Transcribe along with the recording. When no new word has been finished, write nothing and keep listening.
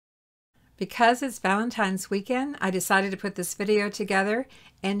Because it's Valentine's weekend, I decided to put this video together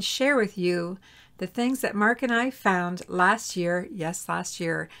and share with you the things that Mark and I found last year, yes, last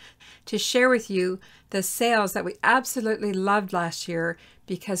year, to share with you the sales that we absolutely loved last year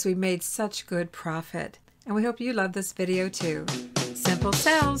because we made such good profit. And we hope you love this video too. Simple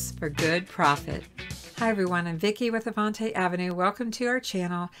sales for good profit. Hi everyone, I'm Vicki with Avante Avenue. Welcome to our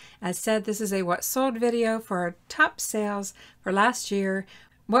channel. As said, this is a what sold video for our top sales for last year,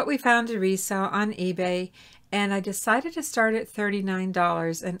 what we found to resell on eBay, and I decided to start at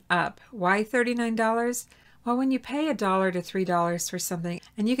 $39 and up. Why $39? Well, when you pay $1 to $3 for something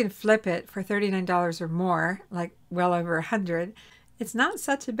and you can flip it for $39 or more, like well over $100, it's not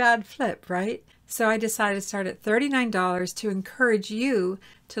such a bad flip, right? So I decided to start at $39 to encourage you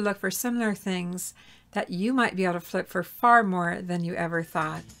to look for similar things that you might be able to flip for far more than you ever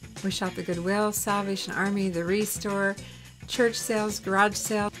thought. We shop the Goodwill, Salvation Army, the ReStore, church sales, garage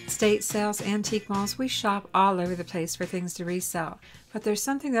sales, estate sales, antique malls. We shop all over the place for things to resell. But there's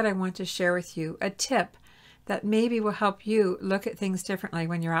something that I want to share with you, a tip that maybe will help you look at things differently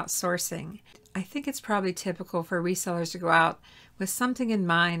when you're outsourcing. I think it's probably typical for resellers to go out with something in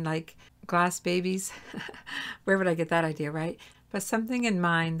mind, like glass babies. Where would I get that idea, right? But something in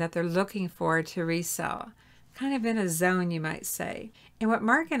mind that they're looking for to resell. Kind of in a zone, you might say. And what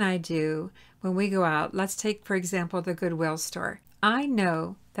Mark and I do when we go out, let's take, for example, the Goodwill store. I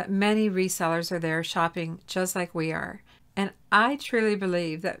know that many resellers are there shopping just like we are. And I truly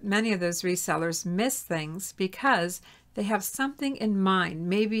believe that many of those resellers miss things because they have something in mind.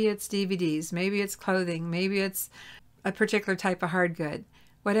 Maybe it's DVDs, maybe it's clothing, maybe it's a particular type of hard good.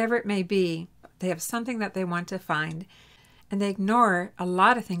 Whatever it may be, they have something that they want to find. And they ignore a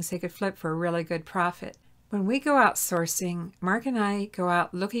lot of things they could flip for a really good profit. When we go out sourcing, Mark and I go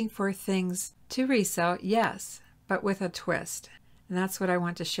out looking for things to resell, yes, but with a twist. And that's what I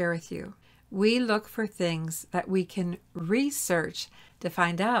want to share with you. We look for things that we can research to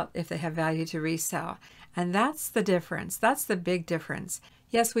find out if they have value to resell. And that's the difference. That's the big difference.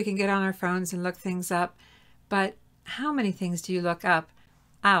 Yes, we can get on our phones and look things up, but how many things do you look up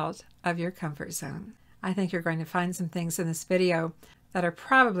out of your comfort zone? I think you're going to find some things in this video that are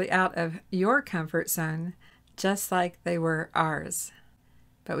probably out of your comfort zone, just like they were ours.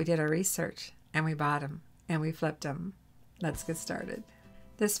 But we did our research, and we bought them, and we flipped them. Let's get started.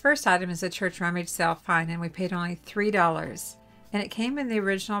 This first item is a church rummage sale find, and we paid only $3. And it came in the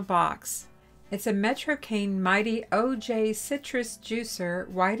original box. It's a Metro Cane Mighty OJ Citrus Juicer,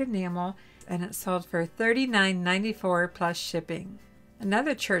 white enamel, and it sold for $39.94 plus shipping.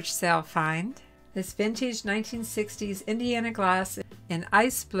 Another church sale find. This vintage 1960s Indiana glass in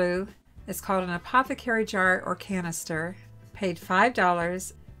ice blue is called an apothecary jar or canister. Paid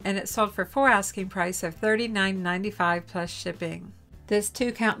 $5 and it sold for full asking price of $39.95 plus shipping. This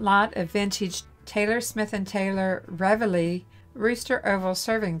 2-count lot of vintage Taylor Smith & Taylor Reveille Rooster Oval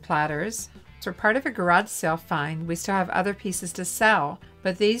serving platters were part of a garage sale find. We still have other pieces to sell,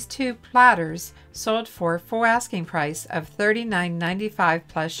 but these 2 platters sold for full asking price of $39.95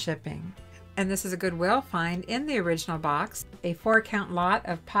 plus shipping. And this is a Goodwill find in the original box. A 4-count lot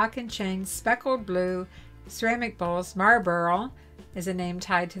of Pock and Chain speckled blue ceramic bowls. Marlboro is a name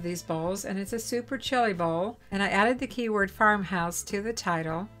tied to these bowls, and it's a super chili bowl. And I added the keyword farmhouse to the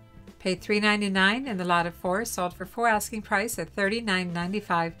title. Paid $3.99 and the lot of 4 sold for full asking price of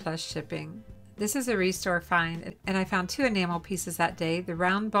 $39.95 plus shipping. This is a ReStore find, and I found 2 enamel pieces that day, the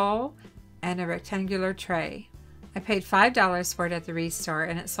round bowl and a rectangular tray. I paid $5 for it at the ReStore,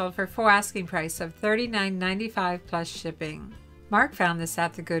 and it sold for full asking price of $39.95 plus shipping. Mark found this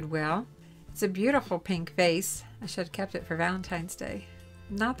at the Goodwill. It's a beautiful pink vase. I should have kept it for Valentine's Day.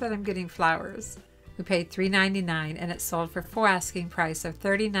 Not that I'm getting flowers. We paid $3.99 and it sold for full asking price of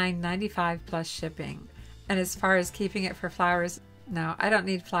 $39.95 plus shipping. And as far as keeping it for flowers, no, I don't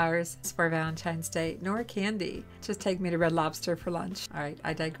need flowers for Valentine's Day, nor candy. Just take me to Red Lobster for lunch. All right,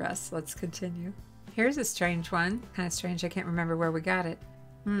 I digress. Let's continue. Here's a strange one. Kind of strange. I can't remember where we got it.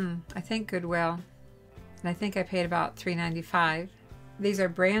 I think Goodwill. And I think I paid about $3.95. These are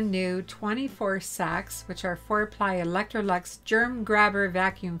brand new 24 sacks, which are 4-ply Electrolux Germ Grabber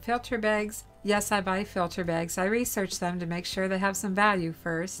vacuum filter bags. Yes, I buy filter bags. I research them to make sure they have some value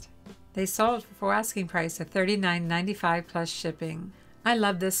first. They sold for full asking price of $39.95 plus shipping. I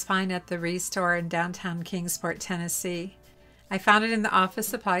love this find at the ReStore in downtown Kingsport, Tennessee. I found it in the office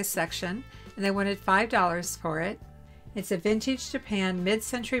supply section, and they wanted $5 for it. It's a vintage Japan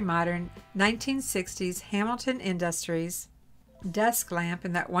mid-century modern 1960s Hamilton Industries desk lamp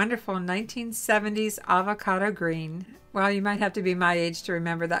in that wonderful 1970s avocado green. Well, you might have to be my age to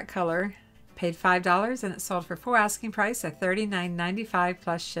remember that color. Paid $5 and it sold for full asking price at $39.95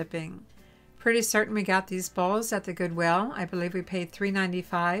 plus shipping. Pretty certain we got these bowls at the Goodwill. I believe we paid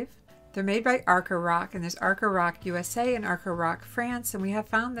 $3.95. They're made by Arca Rock, and there's Arca Rock USA and Arca Rock France, and we have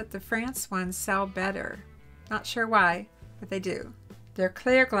found that the France ones sell better. Not sure why, but they do. They're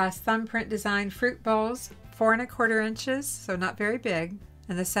clear glass thumbprint design fruit bowls, 4 1/4 inches, so not very big,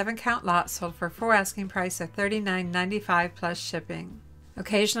 and the 7-count lot sold for full asking price of $39.95 plus shipping.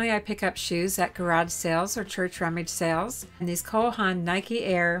 Occasionally I pick up shoes at garage sales or church rummage sales, and these Cole Haan Nike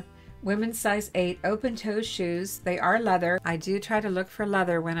Air women's size 8 open-toe shoes. They are leather. I do try to look for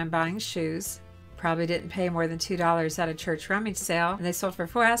leather when I'm buying shoes. Probably didn't pay more than $2 at a church rummage sale, and they sold for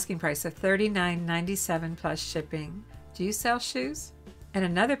full asking price of $39.97 plus shipping. Do you sell shoes? And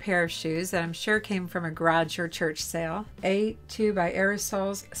another pair of shoes that I'm sure came from a garage or church sale. A2 by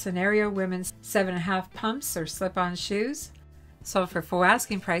Aerosol's Scenario Women's 7.5 pumps or slip-on shoes. Sold for full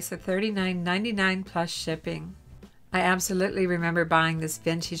asking price of $39.99 plus shipping. I absolutely remember buying this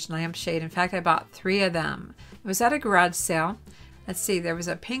vintage lampshade. In fact, I bought 3 of them. It was at a garage sale. Let's see, there was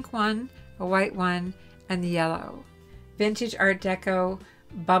a pink one, a white one, and the yellow. Vintage Art Deco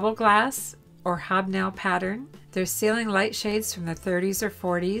bubble glass or hobnail pattern. They're ceiling light shades from the 30s or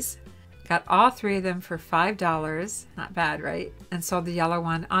 40s. Got all 3 of them for $5. Not bad, right? And sold the yellow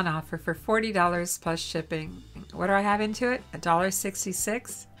one on offer for $40 plus shipping. What do I have into it?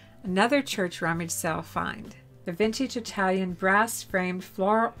 $1.66. Another church rummage sale find. The vintage Italian brass framed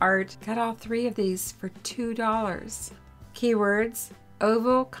floral art. Got all 3 of these for $2. Keywords: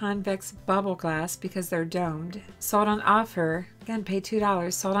 oval convex bubble glass because they're domed. Sold on offer, again paid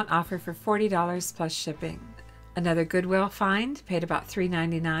 $2, sold on offer for $40 plus shipping. Another Goodwill find, paid about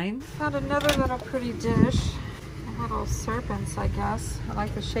 $3.99. Found another little pretty dish. Little serpents, I guess. I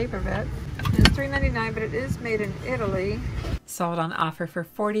like the shape of it. It's $3.99, but it is made in Italy. Sold on offer for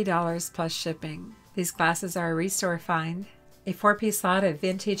 $40 plus shipping. These glasses are a ReSeller find. A 4-piece lot of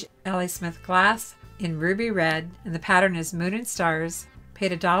vintage L.A. Smith glass in ruby red, and the pattern is moon and stars.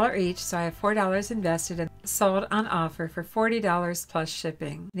 Paid $1 each, so I have $4 invested and sold on offer for $40 plus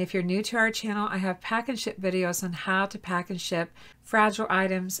shipping. And if you're new to our channel, I have pack and ship videos on how to pack and ship fragile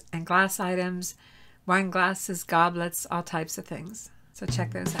items and glass items, wine glasses, goblets, all types of things. So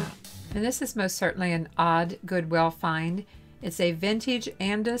check those out. And this is most certainly an odd Goodwill find. It's a vintage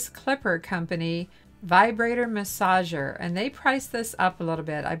Andis Clipper Company vibrator massager, and they priced this up a little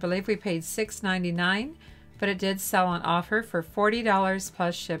bit. I believe we paid $6.99, but it did sell on offer for $40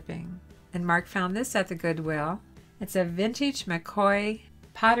 plus shipping. And Mark found this at the Goodwill. It's a vintage McCoy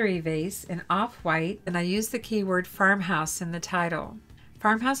pottery vase in off-white, and I used the keyword farmhouse in the title.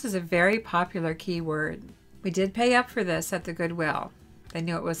 Farmhouse is a very popular keyword. We did pay up for this at the Goodwill. They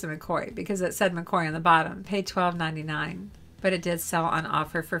knew it was a McCoy because it said McCoy on the bottom. Paid $12.99, but it did sell on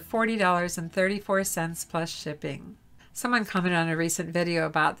offer for $40.34 plus shipping. Someone commented on a recent video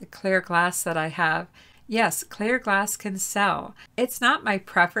about the clear glass that I have. Yes, clear glass can sell. It's not my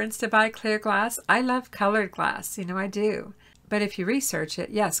preference to buy clear glass. I love colored glass, you know I do. But if you research it,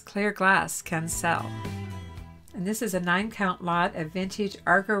 yes, clear glass can sell. And this is a 9-count lot of vintage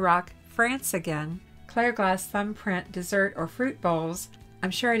Arca Rock France again, clear glass thumbprint dessert or fruit bowls.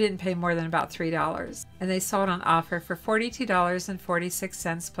 I'm sure I didn't pay more than about $3, and they sold on offer for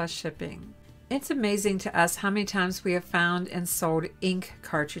 $42.46 plus shipping. It's amazing to us how many times we have found and sold ink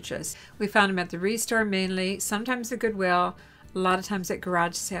cartridges. We found them at the ReStore mainly, sometimes at Goodwill, a lot of times at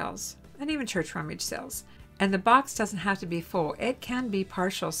garage sales, and even church rummage sales. And the box doesn't have to be full. It can be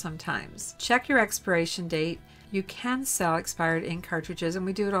partial sometimes. Check your expiration date. You can sell expired ink cartridges, and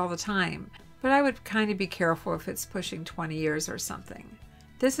we do it all the time. But I would kind of be careful if it's pushing 20 years or something.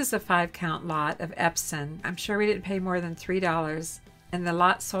 This is a 5-count lot of Epson. I'm sure we didn't pay more than $3, and the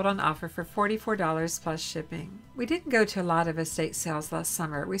lot sold on offer for $44 plus shipping. We didn't go to a lot of estate sales last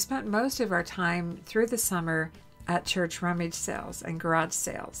summer. We spent most of our time through the summer at church rummage sales and garage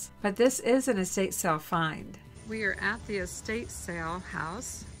sales. But this is an estate sale find. We are at the estate sale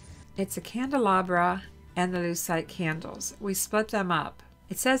house. It's a candelabra and the lucite candles. We split them up.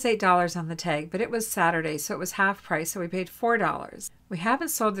 It says $8 on the tag, but it was Saturday, so it was half price, so we paid $4. We haven't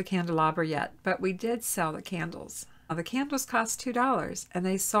sold the candelabra yet, but we did sell the candles. Now, the candles cost $2, and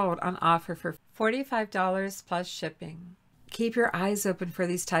they sold on offer for $45 plus shipping. Keep your eyes open for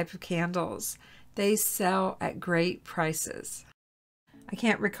these type of candles. They sell at great prices. I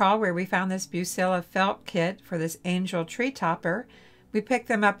can't recall where we found this Bucilla felt kit for this angel tree topper. We picked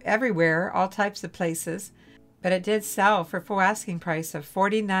them up everywhere, all types of places. But it did sell for full asking price of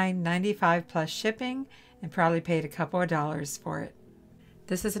 $49.95 plus shipping, and probably paid a couple of dollars for it.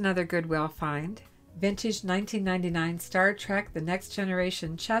 This is another Goodwill find. Vintage 1999 Star Trek The Next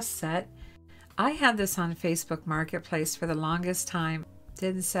Generation chess set. I had this on Facebook Marketplace for the longest time.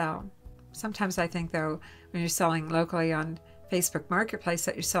 Didn't sell. Sometimes I think, though, when you're selling locally on Facebook Marketplace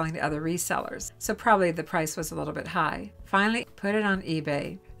that you're selling to other resellers. So probably the price was a little bit high. Finally, put it on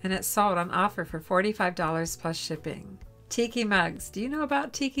eBay, and it sold on offer for $45 plus shipping. Tiki mugs. Do you know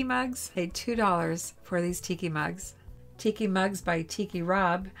about tiki mugs? Paid $2 for these tiki mugs. Tiki mugs by Tiki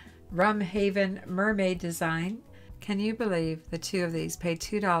Rob, Rum Haven Mermaid Design. Can you believe the two of these paid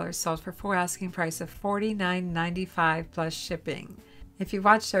 $2, sold for full asking price of $49.95 plus shipping? If you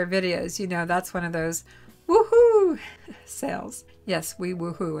watched our videos, you know that's one of those woohoo sales. Yes, we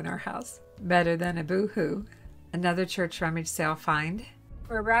woohoo in our house. Better than a boohoo. Another church rummage sale find.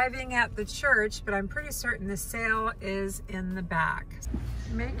 We're arriving at the church, but I'm pretty certain the sale is in the back.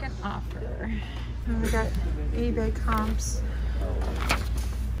 Make an offer. And we got eBay comps.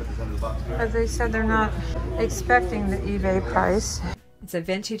 But they said they're not expecting the eBay price. It's a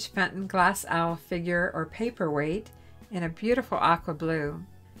vintage Fenton glass owl figure or paperweight in a beautiful aqua blue.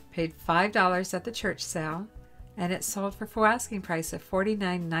 Paid $5 at the church sale, and it sold for full asking price of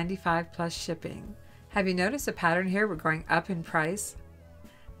 $49.95 plus shipping. Have you noticed a pattern here? We're going up in price.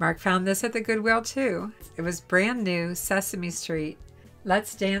 Mark found this at the Goodwill too. It was brand new Sesame Street.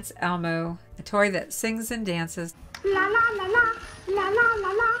 Let's Dance Elmo, a toy that sings and dances. La la la la, la la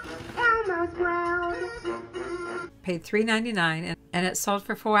la la, Elmo's world. Paid $3.99 and it sold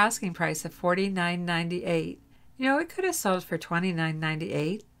for full asking price of $49.98. You know, it could have sold for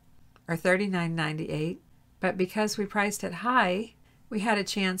 $29.98 or $39.98, but because we priced it high, we had a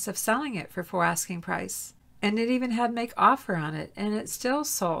chance of selling it for full asking price. And it even had make offer on it, and it still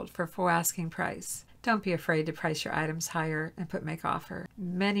sold for full asking price. Don't be afraid to price your items higher and put make offer.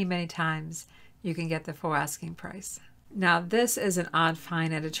 Many, many times you can get the full asking price. Now this is an odd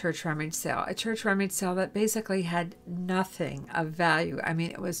find at a church rummage sale. A church rummage sale that basically had nothing of value. I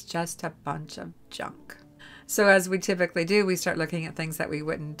mean, it was just a bunch of junk. So as we typically do, we start looking at things that we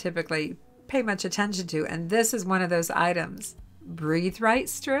wouldn't typically pay much attention to. And this is one of those items. Breathe Right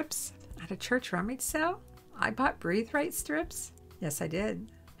strips at a church rummage sale? I bought Breathe Right strips? Yes, I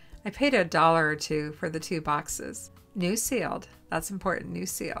did. I paid $1 or $2 for the 2 boxes. New sealed. That's important, new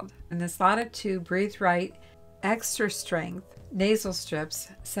sealed. And this lot of 2 Breathe Right extra strength nasal strips,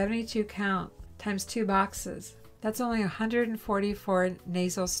 72 count, times 2 boxes. That's only 144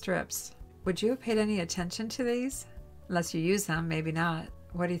 nasal strips. Would you have paid any attention to these? Unless you use them, maybe not.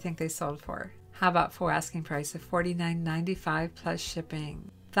 What do you think they sold for? How about full asking price of $49.95 plus shipping?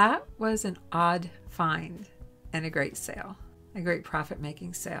 That was an odd find and a great sale, a great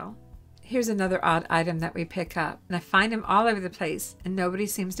profit-making sale. Here's another odd item that we pick up, and I find them all over the place, and nobody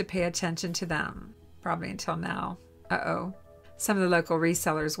seems to pay attention to them, probably until now. Uh-oh. Some of the local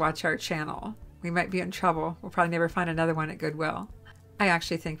resellers watch our channel. We might be in trouble. We'll probably never find another one at Goodwill. I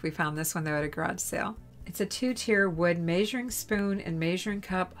actually think we found this one, though, at a garage sale. It's a 2-tier wood measuring spoon and measuring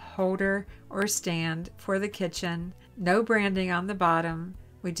cup holder or stand for the kitchen. No branding on the bottom.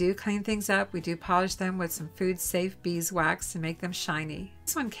 We do clean things up. We do polish them with some food-safe beeswax to make them shiny.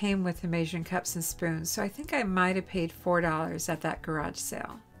 This one came with the measuring cups and spoons, so I think I might have paid $4 at that garage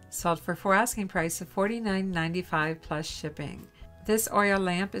sale. Sold for full asking price of $49.95 plus shipping. This oil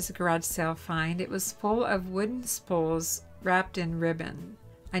lamp is a garage sale find. It was full of wooden spools wrapped in ribbon.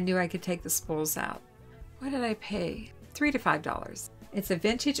 I knew I could take the spools out. What did I pay? $3 to $5. It's a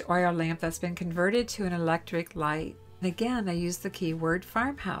vintage oil lamp that's been converted to an electric light. And again, I used the keyword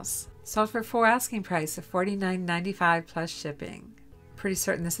farmhouse. Sold for full asking price of $49.95 plus shipping. Pretty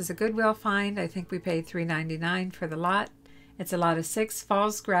certain this is a Goodwill find. I think we paid $3.99 for the lot. It's a lot of 6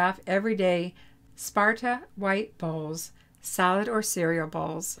 Falls Graf everyday Sparta white bowls, salad or cereal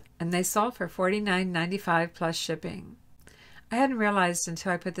bowls, and they sold for $49.95 plus shipping. I hadn't realized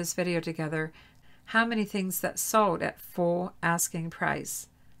until I put this video together how many things that sold at full asking price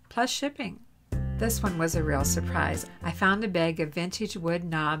plus shipping. This one was a real surprise. I found a bag of vintage wood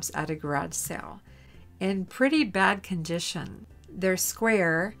knobs at a garage sale in pretty bad condition. They're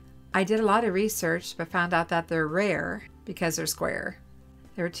square. I did a lot of research but found out that they're rare because they're square.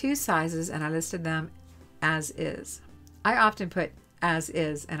 There are 2 sizes and I listed them as is. I often put as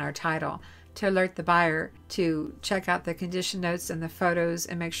is in our title to alert the buyer to check out the condition notes and the photos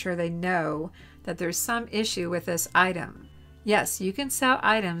and make sure they know that there's some issue with this item. Yes, you can sell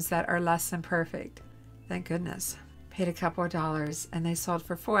items that are less than perfect. Thank goodness. Paid a couple of dollars and they sold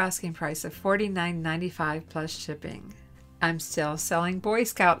for full asking price of $49.95 plus shipping. I'm still selling Boy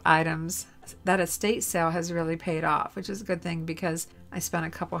Scout items. That estate sale has really paid off, which is a good thing because I spent a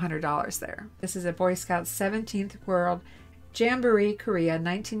couple $100 there. This is a Boy Scout 17th World Jamboree Korea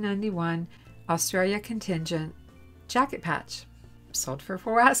 1991 Australia contingent jacket patch. Sold for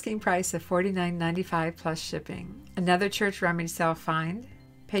full asking price of $49.95 plus shipping. Another church rummage sale find.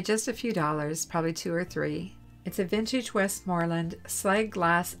 Paid just a few dollars, probably $2 or $3. It's a vintage Westmoreland slide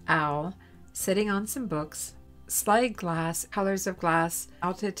glass owl sitting on some books. Slide glass, colors of glass,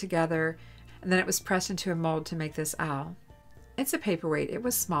 melted together, and then it was pressed into a mold to make this owl. It's a paperweight. It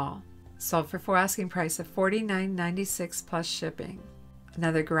was small. Sold for full asking price of $49.96 plus shipping.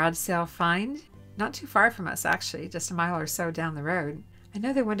 Another garage sale find. Not too far from us, actually, just a mile or so down the road. I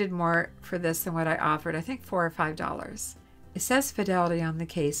know they wanted more for this than what I offered, I think $4 or $5. It says Fidelity on the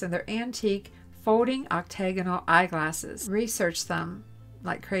case, and they're antique folding octagonal eyeglasses. Researched them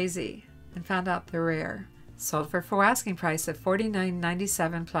like crazy and found out they're rare. Sold for full asking price of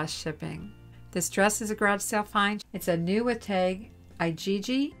 $49.97 plus shipping. This dress is a garage sale find. It's a new with tag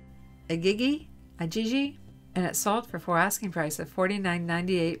Igigi, and it sold for full asking price of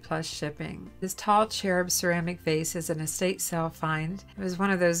 $49.98 plus shipping. This tall cherub ceramic vase is an estate sale find. It was one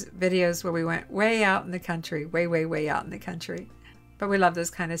of those videos where we went way out in the country, way out in the country. But we love those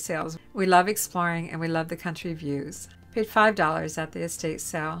kind of sales. We love exploring and we love the country views. Paid $5 at the estate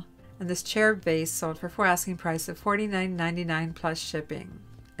sale. And this cherub vase sold for full asking price of $49.99 plus shipping.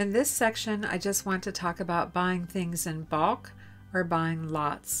 In this section, I just want to talk about buying things in bulk or buying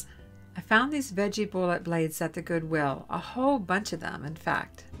lots. I found these veggie bullet blades at the Goodwill, a whole bunch of them, in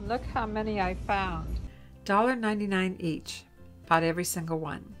fact. Look how many I found. $1.99 each. Bought every single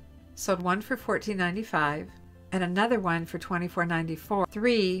one. Sold one for $14.95 and another one for $24.94.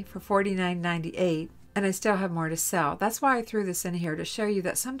 3 for $49.98, and I still have more to sell. That's why I threw this in here, to show you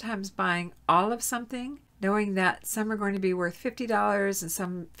that sometimes buying all of something, knowing that some are going to be worth $50 and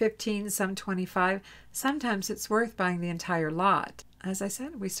some $15, some $25, sometimes it's worth buying the entire lot. As I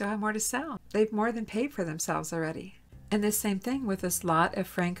said, we still have more to sell. They've more than paid for themselves already. And the same thing with this lot of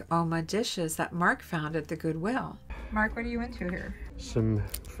Frank Oma dishes that Mark found at the Goodwill. Mark, what are you into here? Some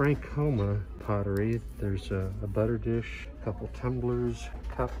Frank Oma pottery. There's a butter dish, a couple tumblers,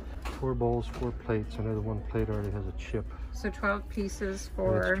 cup, 4 bowls, 4 plates. I know the one plate already has a chip. So 12 pieces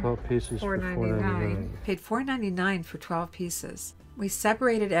for That's 12 pieces for $4.99. Paid $4.99 for 12 pieces. We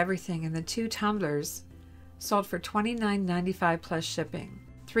separated everything, and the 2 tumblers sold for $29.95 plus shipping.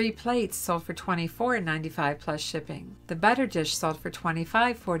 3 plates sold for $24.95 plus shipping. The butter dish sold for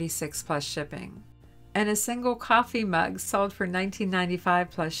 $25.46 plus shipping. And a single coffee mug sold for $19.95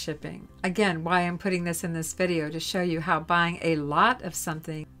 plus shipping. Again, why I'm putting this in this video, to show you how buying a lot of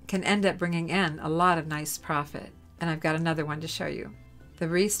something can end up bringing in a lot of nice profit. And I've got another one to show you. The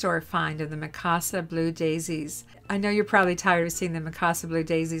Restore find of the Mikasa Blue Daisies. I know you're probably tired of seeing the Mikasa Blue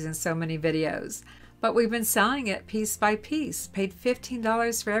Daisies in so many videos, but we've been selling it piece by piece. Paid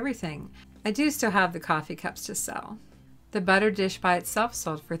 $15 for everything. I do still have the coffee cups to sell. The butter dish by itself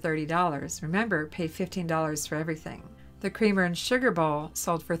sold for $30. Remember, paid $15 for everything. The creamer and sugar bowl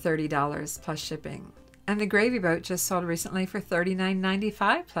sold for $30 plus shipping. And the gravy boat just sold recently for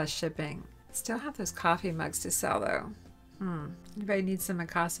 $39.95 plus shipping. Still have those coffee mugs to sell though. Anybody need some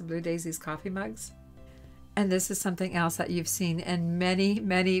Mikasa Blue Daisies coffee mugs? And this is something else that you've seen in many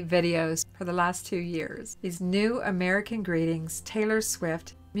videos for the last 2 years. These new American Greetings Taylor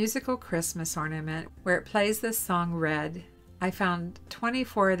Swift musical Christmas ornament where it plays this song Red. I found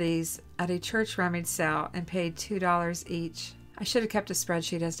 24 of these at a church rummage sale and paid $2 each. I should have kept a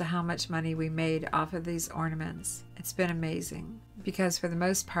spreadsheet as to how much money we made off of these ornaments. It's been amazing because for the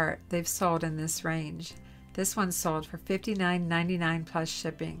most part they've sold in this range. This one sold for $59.99 plus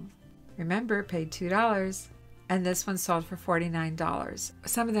shipping. Remember, paid $2. And this one sold for $49.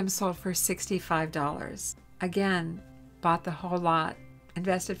 Some of them sold for $65. Again, bought the whole lot,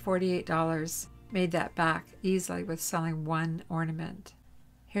 invested $48, made that back easily with selling one ornament.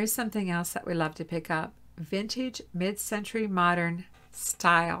 Here's something else that we love to pick up. Vintage mid-century modern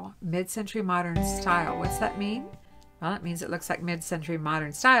style. Mid-century modern style. What's that mean? Well, it means it looks like mid-century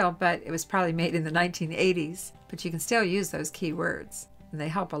modern style, but it was probably made in the 1980s. But you can still use those key words, and they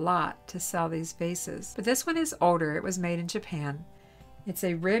help a lot to sell these vases. But this one is older. It was made in Japan. It's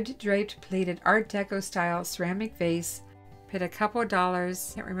a ribbed, draped, pleated Art Deco style ceramic vase. Paid a couple of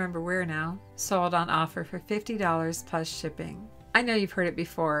dollars, can't remember where now. Sold on offer for $50 plus shipping. I know you've heard it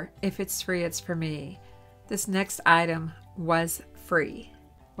before. If it's free, it's for me. This next item was free.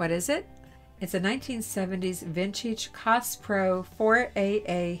 What is it? It's a 1970s vintage Cost Pro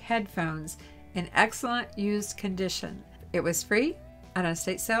 4AA headphones in excellent used condition. It was free at an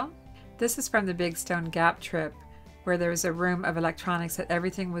estate sale. This is from the Big Stone Gap trip where there was a room of electronics that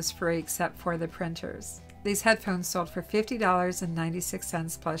everything was free except for the printers. These headphones sold for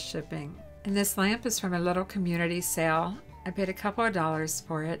 $50.96 plus shipping. And this lamp is from a little community sale. I paid a couple of dollars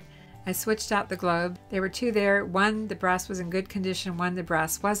for it. I switched out the globe. There were 2 there. One, the brass was in good condition. One, the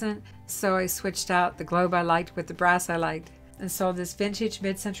brass wasn't. So I switched out the globe I liked with the brass I liked. and sold this vintage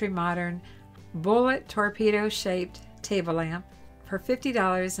mid-century modern bullet torpedo shaped table lamp for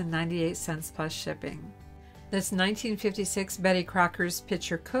 $50.98 plus shipping. This 1956 Betty Crocker's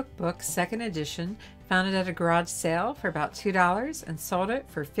Picture Cookbook 2nd edition found it at a garage sale for about $2 and sold it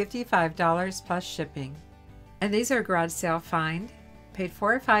for $55 plus shipping. And these are a garage sale find. Paid $4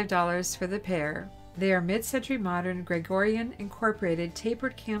 or $5 for the pair. They are mid-century modern Gregorian incorporated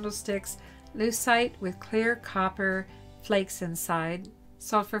tapered candlesticks, lucite with clear copper flakes inside.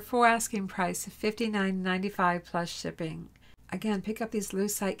 Sold for full asking price of $59.95 plus shipping. Again, pick up these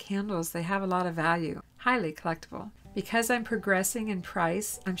lucite candles. They have a lot of value. Highly collectible. Because I'm progressing in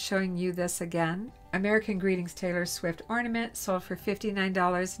price, I'm showing you this again. American Greetings Taylor Swift ornament sold for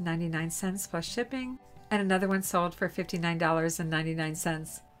 $59.99 plus shipping. And another one sold for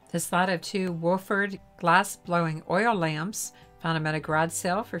 $59.99. This lot of 2 Wolford glass blowing oil lamps found them at a garage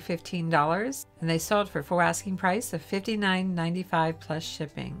sale for $15, and they sold for full asking price of $59.95 plus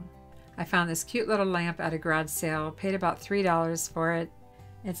shipping. I found this cute little lamp at a garage sale, paid about $3 for it.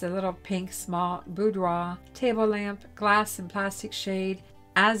 It's a little pink small boudoir table lamp, glass and plastic shade.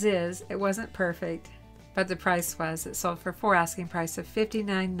 As is, it wasn't perfect, but the price was. It sold for full asking price of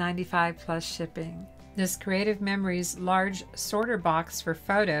 $59.95 plus shipping. This Creative Memories large sorter box for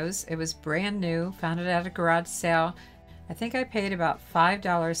photos. It was brand new, found it at a garage sale. I think I paid about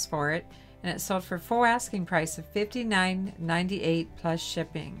 $5 for it, and it sold for full asking price of $59.98 plus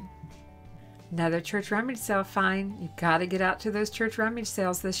shipping. Another church rummage sale find. You gotta get out to those church rummage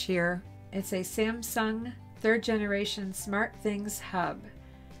sales this year. It's a Samsung 3rd generation SmartThings hub.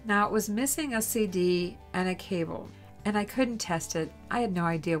 Now it was missing a CD and a cable, and I couldn't test it. I had no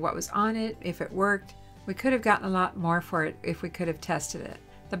idea what was on it, if it worked. We could have gotten a lot more for it if we could have tested it.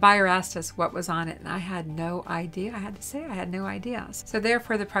 The buyer asked us what was on it, and I had no idea. I had to say I had no idea. So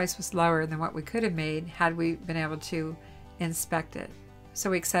therefore the price was lower than what we could have made had we been able to inspect it. So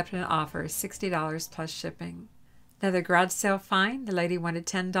we accepted an offer, $60 plus shipping. Another garage sale find. The lady wanted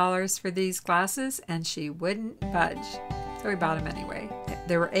 $10 for these glasses, and she wouldn't budge. So we bought them anyway.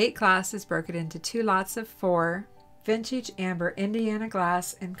 There were 8 glasses broken into 2 lots of 4. Vintage amber Indiana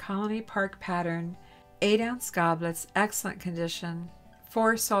glass in Colony Park pattern. 8-ounce goblets, excellent condition.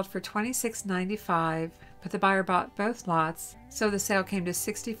 4 sold for $26.95, but the buyer bought both lots, so the sale came to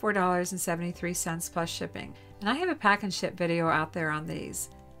 $64.73 plus shipping. And I have a pack and ship video out there on these.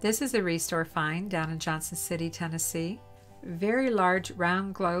 This is a Restore find down in Johnson City, Tennessee. Very large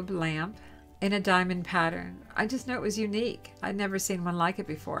round globe lamp in a diamond pattern. I just know it was unique. I'd never seen one like it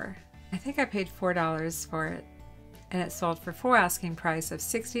before. I think I paid $4 for it, and it sold for full asking price of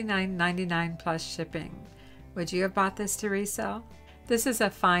 $69.99 plus shipping. Would you have bought this to resell? This is a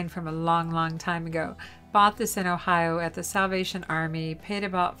find from a long time ago. Bought this in Ohio at the Salvation Army, paid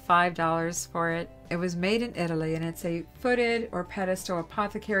about $5 for it. It was made in Italy, and it's a footed or pedestal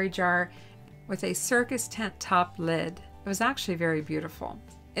apothecary jar with a circus tent top lid. It was actually very beautiful.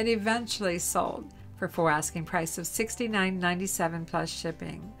 It eventually sold for full asking price of $69.97 plus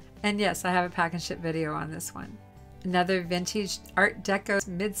shipping. And yes, I have a pack and ship video on this one. Another vintage Art Deco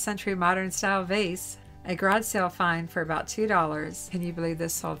mid-century modern style vase. A garage sale find for about $2. Can you believe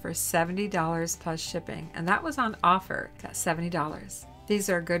this sold for $70 plus shipping? And that was on offer. Got $70. These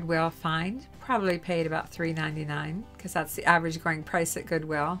are a Goodwill find. Probably paid about $3.99 because that's the average going price at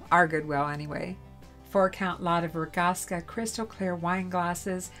Goodwill. Our Goodwill anyway. 4-count lot of Regasca crystal clear wine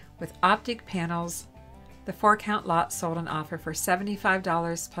glasses with optic panels. The 4-count lot sold on offer for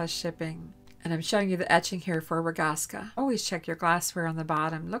 $75 plus shipping. And I'm showing you the etching here for Regasca. Always check your glassware on the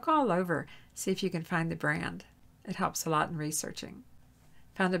bottom. Look all over. See if you can find the brand. It helps a lot in researching.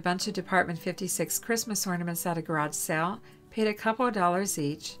 Found a bunch of Department 56 Christmas ornaments at a garage sale. Paid a couple of dollars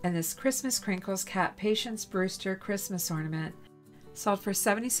each. And this Christmas Crinkles Cat Patience Brewster Christmas ornament sold for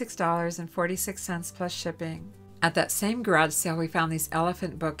 $76.46 plus shipping. At that same garage sale, we found these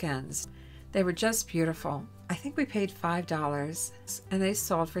elephant bookends. They were just beautiful. I think we paid $5, and they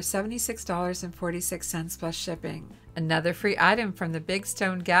sold for $76.46 plus shipping. Another free item from the Big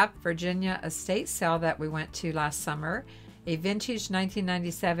Stone Gap, Virginia estate sale that we went to last summer, a vintage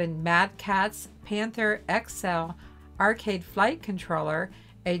 1997 Mad Catz Panther XL arcade flight controller,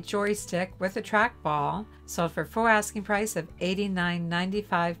 a joystick with a trackball, sold for full asking price of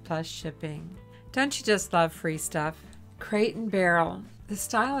 $89.95 plus shipping. Don't you just love free stuff? Crate and Barrel. The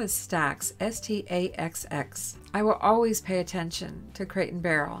style is Stax, S-T-A-X-X. I will always pay attention to Crate and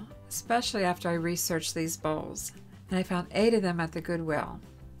Barrel, especially after I research these bowls. And I found 8 of them at the Goodwill.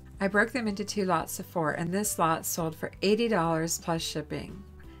 I broke them into 2 lots of 4, and this lot sold for $80 plus shipping.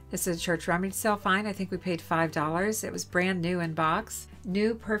 This is a church rummage sale find. I think we paid $5. It was brand new in box.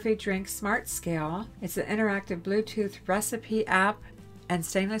 New Perfect Drink Smart Scale. It's an interactive Bluetooth recipe app and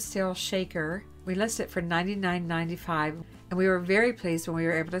stainless steel shaker. We listed it for $99.95, and we were very pleased when we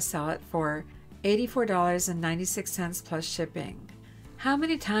were able to sell it for $84.96 plus shipping. How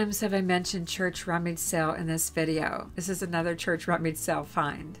many times have I mentioned church rummage sale in this video? This is another church rummage sale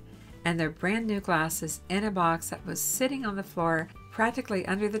find. And they're brand new glasses in a box that was sitting on the floor, practically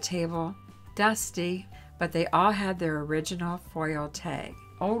under the table, dusty, but they all had their original foil tag.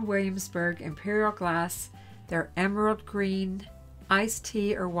 Old Williamsburg Imperial glass, they're emerald green, iced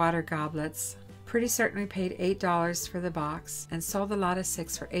tea or water goblets. Pretty certain we paid $8 for the box and sold the lot of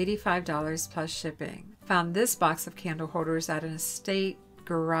 6 for $85 plus shipping. Found this box of candle holders at an estate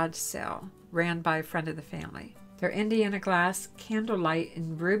garage sale ran by a friend of the family. They're Indiana glass candlelight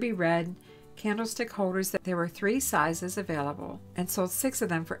in ruby red candlestick holders. There were 3 sizes available and sold 6 of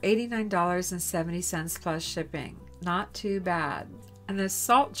them for $89.70 plus shipping. Not too bad. And the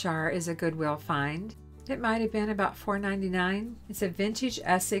salt jar is a Goodwill find. It might have been about $4.99. It's a vintage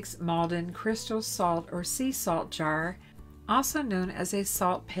Essex Malden crystal salt or sea salt jar, also known as a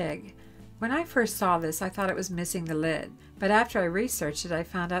salt pig. When I first saw this, I thought it was missing the lid, but after I researched it, I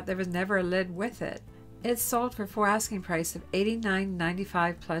found out there was never a lid with it. It's sold for full asking price of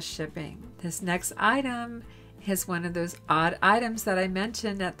 $89.95 plus shipping. This next item is one of those odd items that I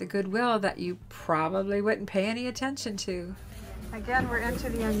mentioned at the Goodwill that you probably wouldn't pay any attention to. Again, we're into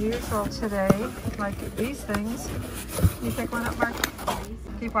the unusual today, like these things. You pick one up, Mark?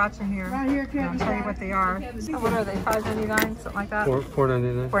 Keep watching here. Right here, I'll tell you what they are. Oh, what are they, $5.99, something like that?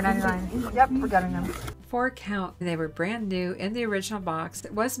 $4.99. $4.99. Yep, we're getting them. 4 count. They were brand new in the original box.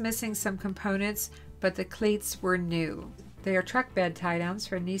 It was missing some components, but the cleats were new. They are truck bed tie-downs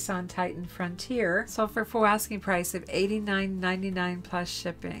for Nissan Titan Frontier, sold for full asking price of $89.99 plus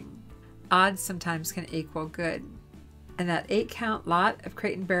shipping. Odds sometimes can equal good. And that 8 count lot of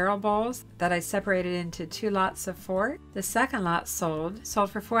crate and barrel bowls that I separated into 2 lots of 4, the second lot sold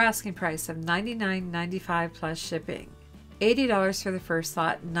for full asking price of $99.95 plus shipping. $80 for the first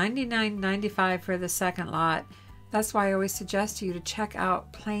lot, $99.95 for the second lot. That's why I always suggest you to check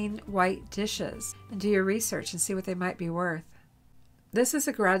out plain white dishes and do your research and see what they might be worth. This is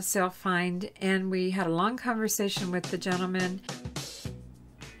a garage sale find, and we had a long conversation with the gentleman.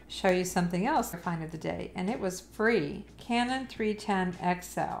 Show you something else I find of the day, and it was free. Canon 310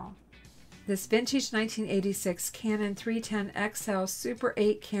 XL. This vintage 1986 Canon 310 XL Super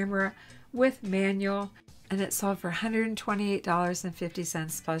 8 camera with manual, and it sold for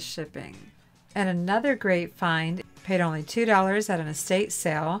 $128.50 plus shipping. And another great find, paid only $2 at an estate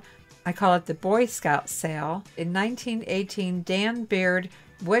sale. I call it the Boy Scout sale. In 1918, Dan Beard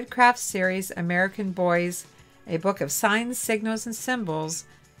Woodcraft Series American Boys, a book of signs, signals, and symbols.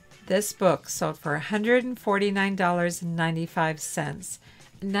 This book sold for $149.95.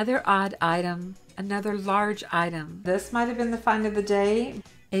 Another odd item, another large item. This might have been the find of the day.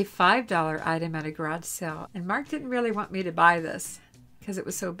 A $5 item at a garage sale. And Mark didn't really want me to buy this because it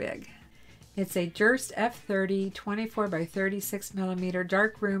was so big. It's a Durst F30 24 by 36 millimeter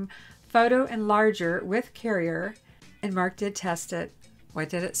darkroom photo enlarger with carrier. And Mark did test it. What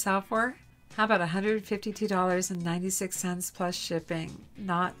did it sell for? How about $152.96 plus shipping?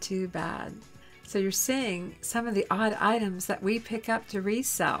 Not too bad. So you're seeing some of the odd items that we pick up to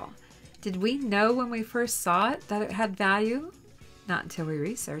resell. Did we know when we first saw it that it had value? Not until we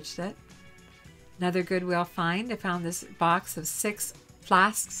researched it. Another Goodwill find. I found this box of 6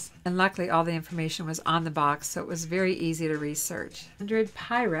 flasks, and luckily all the information was on the box, so it was very easy to research. 100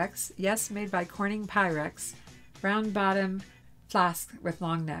 Pyrex, yes, made by Corning Pyrex, round bottom flask with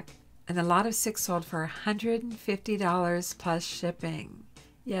long neck. And the lot of 6 sold for $150 plus shipping.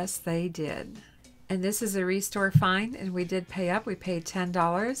 Yes, they did. And this is a restore find, and we did pay up. We paid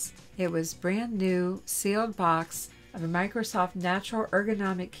 $10. It was brand new, sealed box of a Microsoft Natural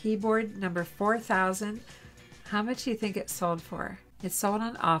Ergonomic Keyboard number 4000. How much do you think it sold for? It sold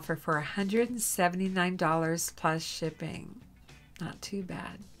on offer for $179 plus shipping. Not too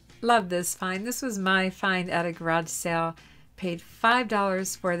bad. Love this find. This was my find at a garage sale. Paid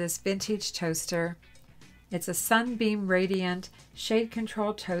 $5 for this vintage toaster. It's a Sunbeam Radiant shade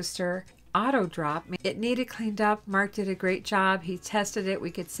control toaster, auto drop. It needed cleaned up. Mark did a great job. He tested it.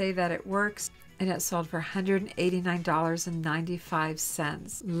 We could say that it works. and it sold for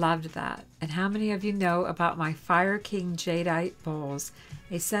 $189.95. Loved that. And how many of you know about my Fire King Jadeite bowls?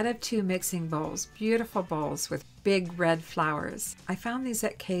 A set of 2 mixing bowls, beautiful bowls with big red flowers. I found these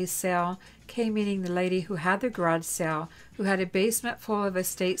at Kay's sale. Kay meaning the lady who had the garage sale, who had a basement full of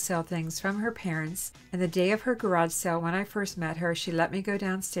estate sale things from her parents. And the day of her garage sale, when I first met her, she let me go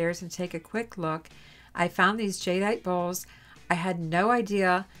downstairs and take a quick look. I found these Jadeite bowls. I had no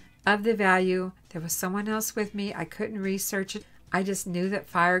idea of the value. There was someone else with me. I couldn't research it. I just knew that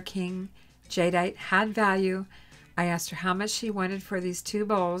Fire King Jadeite had value. I asked her how much she wanted for these 2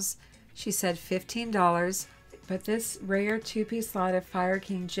 bowls. She said $15. But this rare 2-piece lot of Fire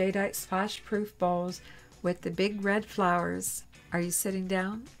King Jadeite splash-proof bowls with the big red flowers, are you sitting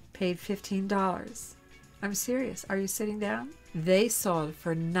down? Paid $15. I'm serious. Are you sitting down? They sold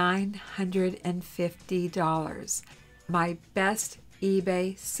for $950. My best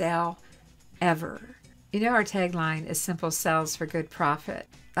eBay sale ever. You know, our tagline is simple sales for good profit.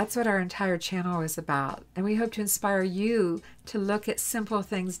 That's what our entire channel is about. And we hope to inspire you to look at simple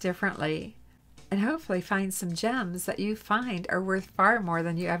things differently and hopefully find some gems that you find are worth far more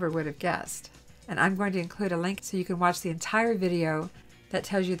than you ever would have guessed. And I'm going to include a link so you can watch the entire video that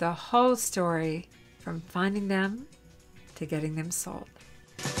tells you the whole story from finding them to getting them sold.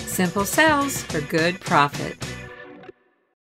 Simple sales for good profit.